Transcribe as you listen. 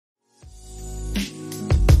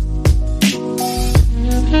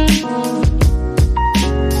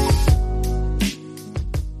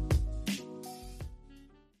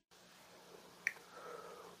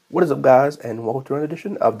What is up, guys, and welcome to another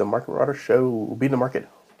edition of the Market Marauder Show. Beat the market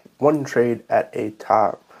one trade at a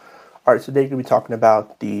time. All right, today we're going to be talking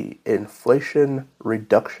about the Inflation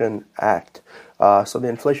Reduction Act. So the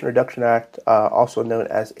Inflation Reduction Act, also known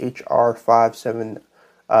as HR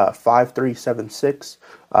 5376,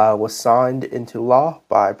 was signed into law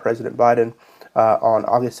by President Biden on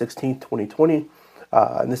August 16th, 2020.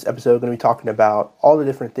 In this episode, we're going to be talking about all the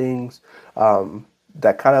different things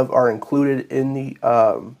that kind of are included in the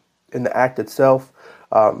act itself.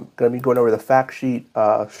 Going to be going over the fact sheet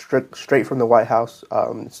straight from the White House.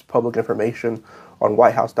 It's public information on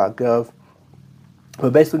whitehouse.gov.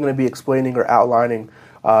 But basically going to be explaining or outlining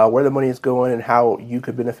where the money is going and how you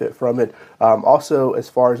could benefit from it. Also, as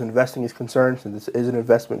far as investing is concerned, since this is an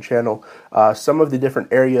investment channel, some of the different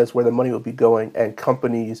areas where the money will be going and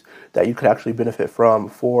companies that you could actually benefit from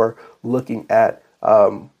for looking at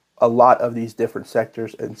a lot of these different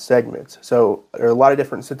sectors and segments. So there are a lot of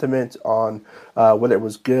different sentiments on whether it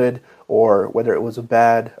was good or whether it was a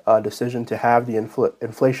bad decision to have the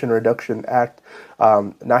Inflation Reduction Act.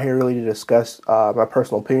 Not here really to discuss my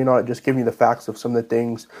personal opinion on it, just giving you the facts of some of the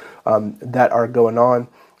things that are going on.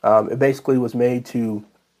 It basically was made to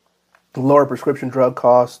lower prescription drug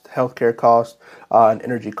costs, healthcare costs, and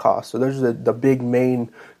energy costs. So those are the big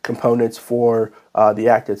main components for the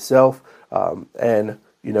act itself. And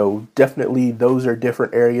definitely those are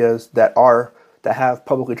different areas that have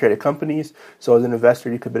publicly traded companies. So as an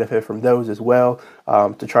investor, you could benefit from those as well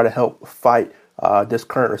to try to help fight this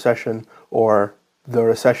current recession or the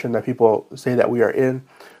recession that people say that we are in.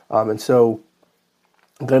 And so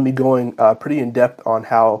I'm going to be going pretty in depth on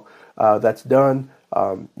how that's done.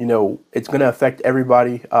 It's going to affect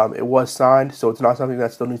everybody. It was signed, so it's not something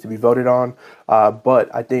that still needs to be voted on.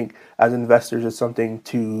 But I think as investors, it's something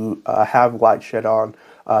to have light shed on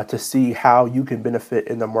to see how you can benefit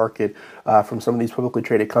in the market from some of these publicly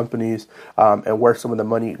traded companies and where some of the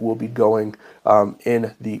money will be going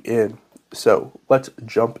in the end. So let's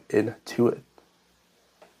jump into it.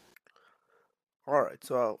 All right,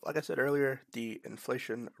 so like I said earlier, the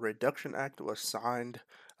Inflation Reduction Act was signed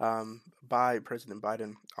by President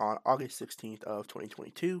Biden on August 16th of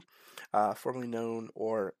 2022, formerly known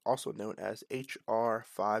or also known as HR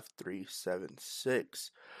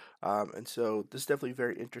 5376. And so this is definitely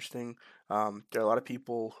very interesting. There are a lot of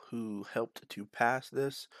people who helped to pass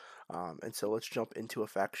this. And so let's jump into a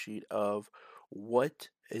fact sheet of what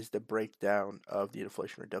is the breakdown of the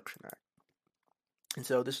Inflation Reduction Act. And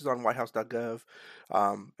so this is on whitehouse.gov.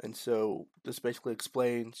 And so this basically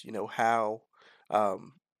explains, how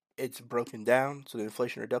it's broken down. So the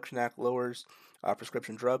Inflation Reduction Act lowers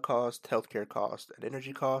prescription drug costs, healthcare costs, and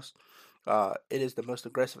energy costs. It is the most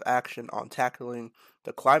aggressive action on tackling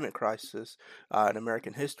the climate crisis in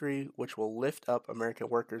American history, which will lift up American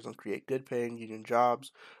workers and create good paying union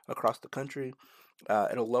jobs across the country.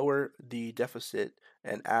 It'll lower the deficit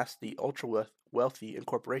and ask the ultra wealthy and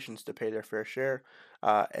corporations to pay their fair share,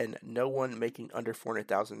 and no one making under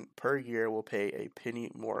 400,000 per year will pay a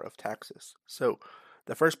penny more of taxes. So,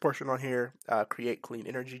 the first portion on here, create clean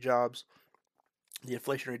energy jobs. The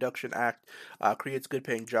Inflation Reduction Act creates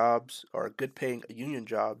good-paying jobs or good-paying union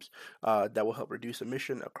jobs that will help reduce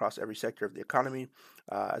emission across every sector of the economy.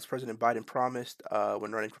 As President Biden promised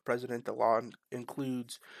when running for president, the law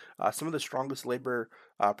includes some of the strongest labor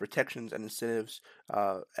protections and incentives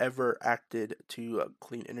ever acted to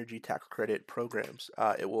clean energy tax credit programs.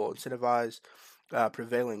 It will incentivize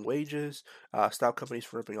prevailing wages, stop companies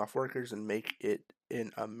from ripping off workers, and make it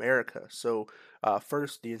in America. So,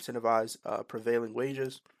 first, the incentivize prevailing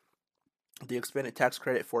wages. The expanded tax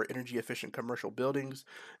credit for energy efficient commercial buildings,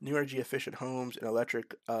 new energy efficient homes, and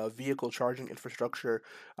electric vehicle charging infrastructure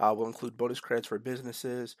will include bonus credits for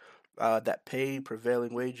businesses that pay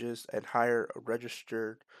prevailing wages and hire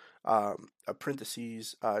registered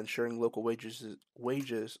apprentices, ensuring local wages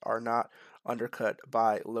are not undercut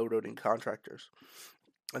by low-loading contractors.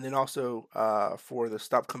 And then also for the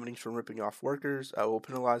stop companies from ripping off workers, will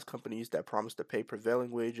penalize companies that promise to pay prevailing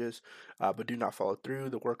wages but do not follow through.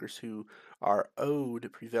 The workers who are owed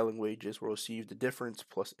prevailing wages will receive the difference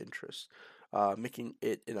plus interest. Making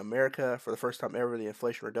it in America for the first time ever, the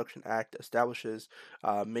Inflation Reduction Act establishes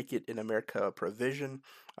Make It in America provision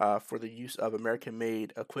for the use of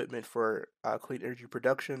American-made equipment for clean energy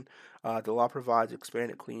production. The law provides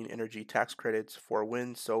expanded clean energy tax credits for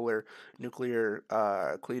wind, solar, nuclear,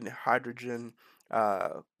 clean hydrogen,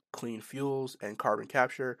 clean fuels, and carbon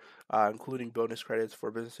capture, including bonus credits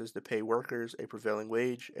for businesses to pay workers a prevailing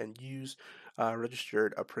wage and use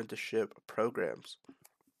registered apprenticeship programs.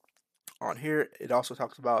 On here, it also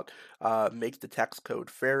talks about make the tax code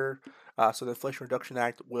fairer. So the Inflation Reduction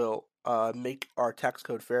Act will make our tax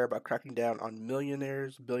code fair by cracking down on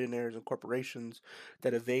millionaires, billionaires, and corporations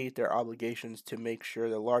that evade their obligations to make sure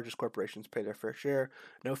the largest corporations pay their fair share.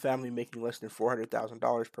 No family making less than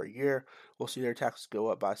 $400,000 per year will see their taxes go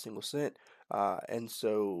up by a single cent. And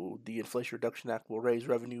so the Inflation Reduction Act will raise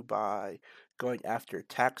revenue by going after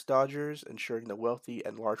tax dodgers, ensuring the wealthy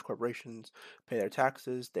and large corporations pay their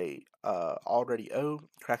taxes they already owe,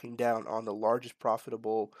 cracking down on the largest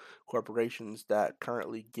profitable corporations that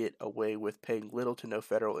currently get away with paying little to no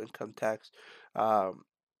federal income tax, um,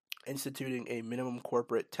 instituting a minimum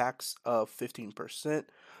corporate tax of 15%.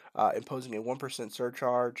 Imposing a 1%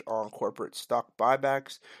 surcharge on corporate stock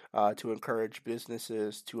buybacks to encourage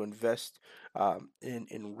businesses to invest in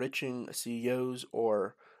enriching CEOs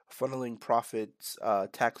or funneling profits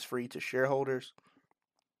tax free to shareholders,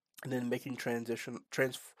 and then making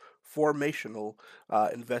transformational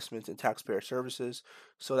investments in taxpayer services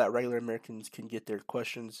so that regular Americans can get their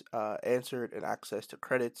questions answered and access to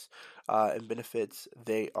credits and benefits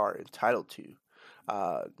they are entitled to.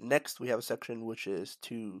 Next, we have a section which is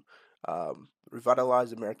to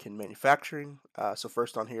revitalize American manufacturing. So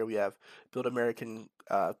first on here we have build American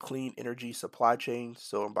clean energy supply chains.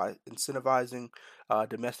 So by incentivizing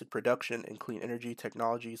domestic production and clean energy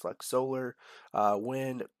technologies like solar,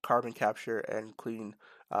 wind, carbon capture, and clean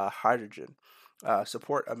hydrogen.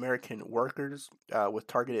 Support American workers with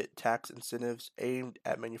targeted tax incentives aimed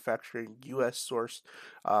at manufacturing U.S. source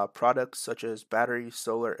products such as battery,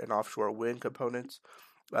 solar, and offshore wind components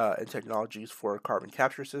and technologies for carbon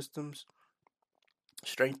capture systems.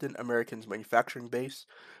 Strengthen Americans' manufacturing base.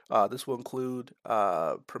 This will include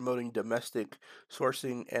promoting domestic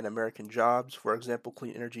sourcing and American jobs. For example,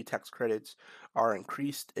 clean energy tax credits are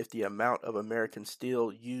increased if the amount of American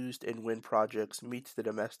steel used in wind projects meets the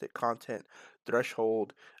domestic content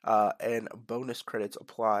threshold, and bonus credits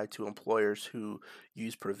apply to employers who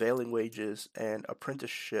use prevailing wages and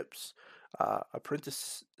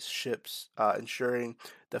ensuring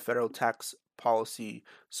the federal tax policy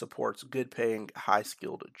supports good paying, high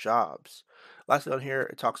skilled jobs. Lastly, on here,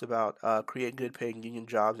 it talks about create good paying union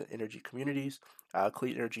jobs in energy communities.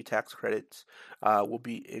 Clean energy tax credits will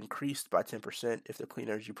be increased by 10% if the clean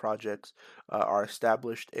energy projects are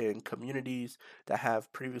established in communities that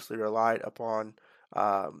have previously relied upon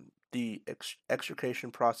the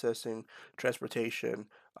extraction, processing, transportation,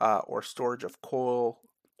 or storage of coal,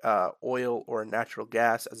 oil, or natural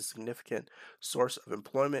gas as a significant source of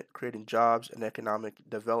employment, creating jobs and economic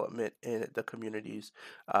development in the communities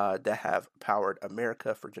that have powered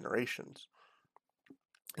America for generations.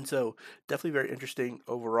 And so, definitely very interesting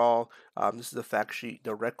overall. This is a fact sheet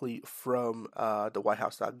directly from the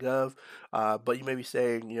WhiteHouse.gov. But you may be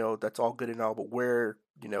saying, that's all good and all, but where,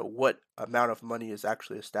 what amount of money is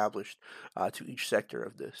actually established to each sector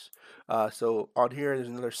of this? So, on here, there's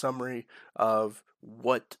another summary of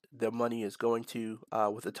what the money is going to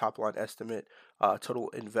with a top line estimate, total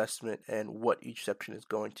investment, and what each section is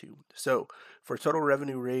going to. So, for total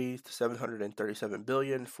revenue raised, 737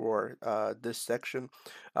 billion for this section.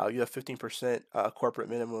 You have 15% corporate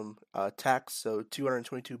minimum tax, so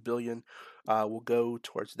 222 billion will go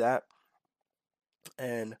towards that.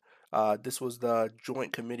 And this was the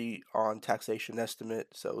Joint Committee on Taxation estimate,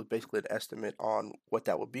 so basically an estimate on what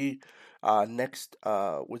that would be. Next,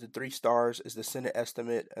 with the 3 stars, is the Senate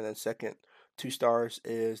estimate, and then second, 2 stars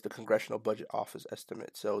is the Congressional Budget Office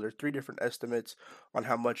estimate. So there's 3 different estimates on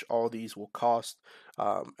how much all these will cost,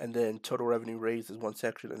 and then total revenue raised is one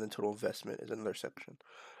section, and then total investment is another section.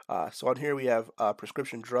 So on here we have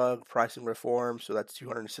prescription drug pricing reform, so that's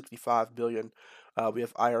 265 billion. We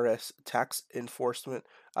have IRS tax enforcement,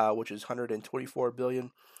 which is 124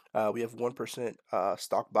 billion. We have 1%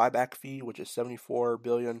 stock buyback fee, which is 74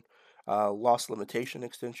 billion. Loss limitation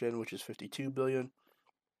extension, which is 52 billion.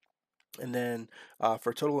 And then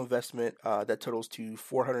for total investment, that totals to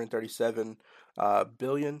 437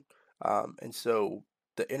 billion. And so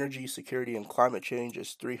the energy security and climate change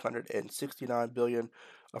is 369 billion.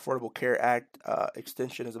 Affordable Care Act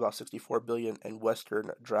extension is about 64 billion, and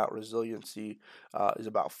Western drought resiliency is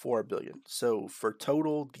about 4 billion. So for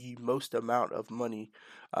total, the most amount of money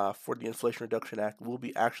for the Inflation Reduction Act will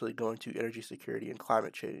be actually going to energy security and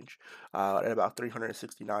climate change at about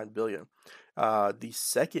 369 billion. The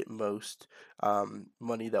second most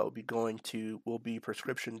money that will be going to will be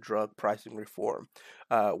prescription drug pricing reform.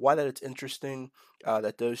 Why that it's interesting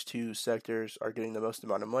that those two sectors are getting the most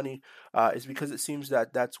amount of money is because it seems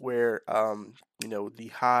that that's where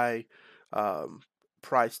the high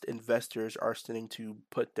priced investors are starting to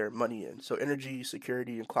put their money in. So energy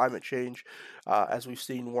security and climate change, as we've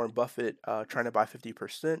seen Warren Buffett trying to buy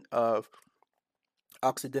 50% of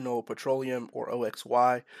Occidental Petroleum, or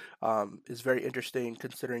OXY, is very interesting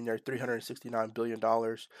considering their $369 billion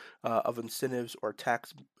of incentives or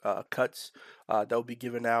tax cuts that will be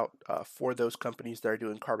given out for those companies that are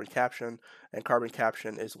doing carbon capture. And carbon capture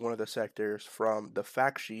is one of the sectors from the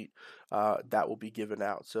fact sheet that will be given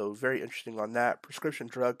out. So, very interesting on that. Prescription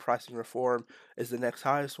drug pricing reform is the next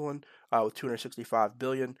highest one with 265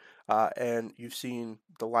 billion. And you've seen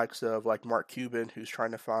the likes of like Mark Cuban, who's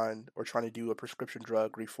trying to find or trying to do a prescription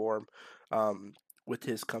drug reform with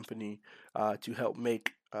his company to help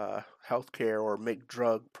make healthcare or make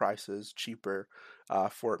drug prices cheaper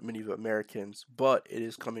for many of Americans, but it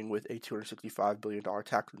is coming with a $265 billion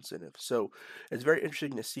tax incentive. So it's very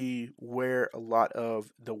interesting to see where a lot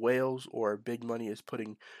of the whales or big money is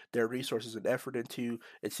putting their resources and effort into.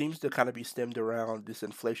 It seems to kind of be stemmed around this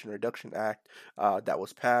Inflation Reduction Act that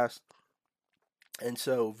was passed. And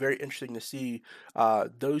so, very interesting to see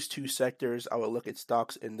those two sectors. I would look at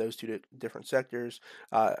stocks in those two different sectors.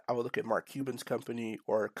 I would look at Mark Cuban's company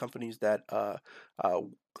or companies that uh,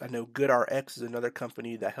 I know GoodRx is another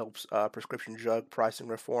company that helps prescription drug pricing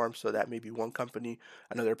reform. So that may be one company.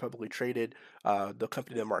 I know they're publicly traded. The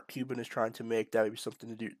company that Mark Cuban is trying to make, that would be something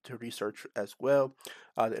to do to research as well.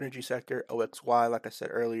 The energy sector, OXY, like I said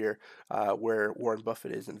earlier, where Warren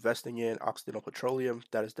Buffett is investing in Occidental Petroleum,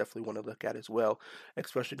 that is definitely one to look at as well,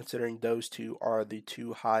 especially considering those two are the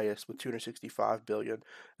two highest, with 265 billion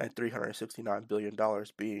and 369 billion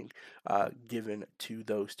dollars being given to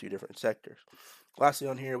those two different sectors. Lastly,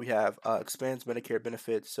 on here we have expands Medicare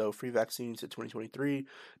benefits, so free vaccines to 2023,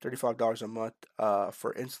 $35 a month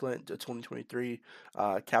for insulin to 2023,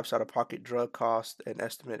 caps out of pocket drug cost an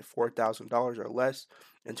estimate $4,000 or less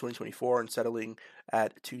in 2024, and settling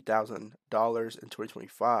at $2,000 in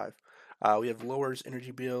 2025. We have lowers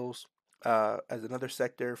energy bills as another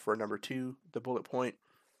sector for number two, the bullet point,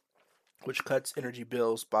 which cuts energy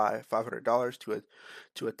bills by $500 to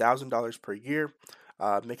 $1,000 per year.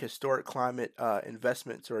 Make historic climate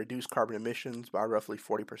investments to reduce carbon emissions by roughly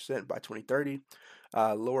 40% by 2030.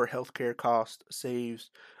 Lower healthcare costs, saves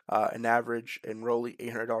an average enrollee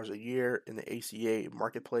 $800 a year in the ACA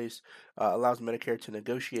marketplace. Allows Medicare to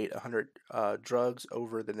negotiate 100 drugs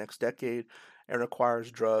over the next decade, and requires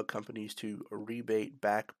drug companies to rebate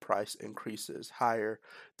back price increases higher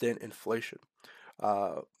than inflation.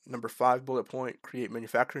 Number five bullet point: create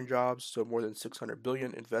manufacturing jobs. So more than 600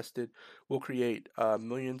 billion invested will create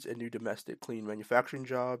millions in new domestic clean manufacturing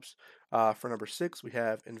jobs. For number six, we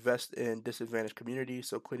have invest in disadvantaged communities.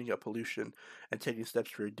 So cleaning up pollution and taking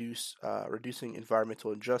steps to reducing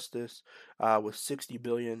environmental injustice with 60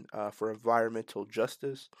 billion for environmental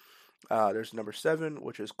justice. There's number seven,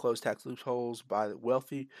 which is close tax loopholes by the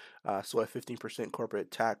wealthy. So a 15%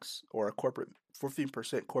 corporate tax or a corporate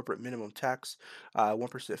 15% corporate minimum tax,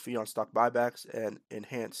 1% fee on stock buybacks, and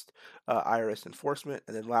enhanced IRS enforcement.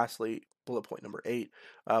 And then lastly, bullet point number eight,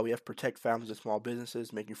 we have protect families and small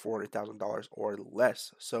businesses making $400,000 or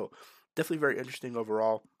less. So definitely very interesting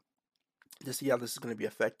overall to see how this is going to be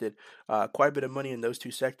affected. Quite a bit of money in those two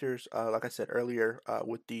sectors, like I said earlier,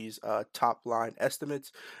 with these top line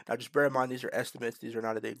estimates. Now, just bear in mind these are estimates; these are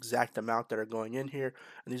not the exact amount that are going in here,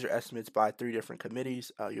 and these are estimates by three different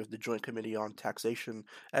committees. You have the Joint Committee on Taxation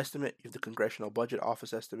estimate, you have the Congressional Budget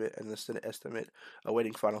Office estimate, and the Senate estimate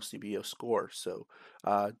awaiting final CBO score. So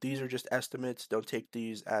these are just estimates. Don't take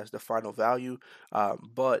these as the final value.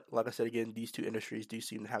 But like I said again, these two industries do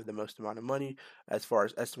seem to have the most amount of money as far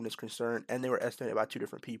as estimate is concerned, and they were estimated by two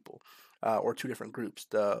different people or two different groups.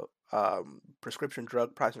 The prescription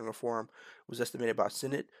drug pricing reform was estimated by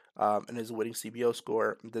Senate and is awaiting CBO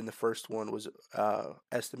score. And then the first one was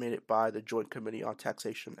estimated by the Joint Committee on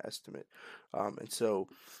Taxation estimate. And so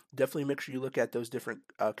definitely make sure you look at those different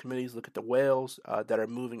committees, look at the whales that are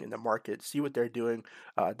moving in the market, see what they're doing.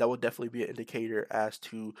 That will definitely be an indicator as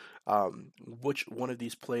to which one of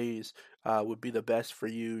these plays would be the best for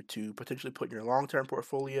you to potentially put in your long-term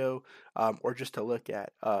portfolio or just to look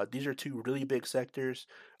at. These are two really big sectors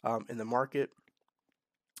in the market.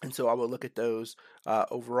 And so I would look at those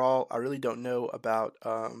overall. I really don't know about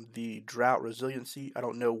the drought resiliency. I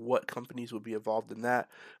don't know what companies would be involved in that,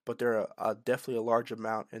 but there are definitely a large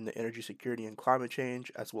amount in the energy security and climate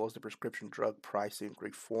change, as well as the prescription drug pricing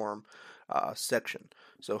reform section.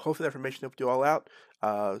 So hopefully that information helped you all out.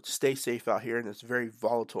 Stay safe out here in this very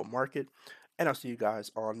volatile market, and I'll see you guys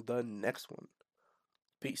on the next one.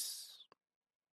 Peace.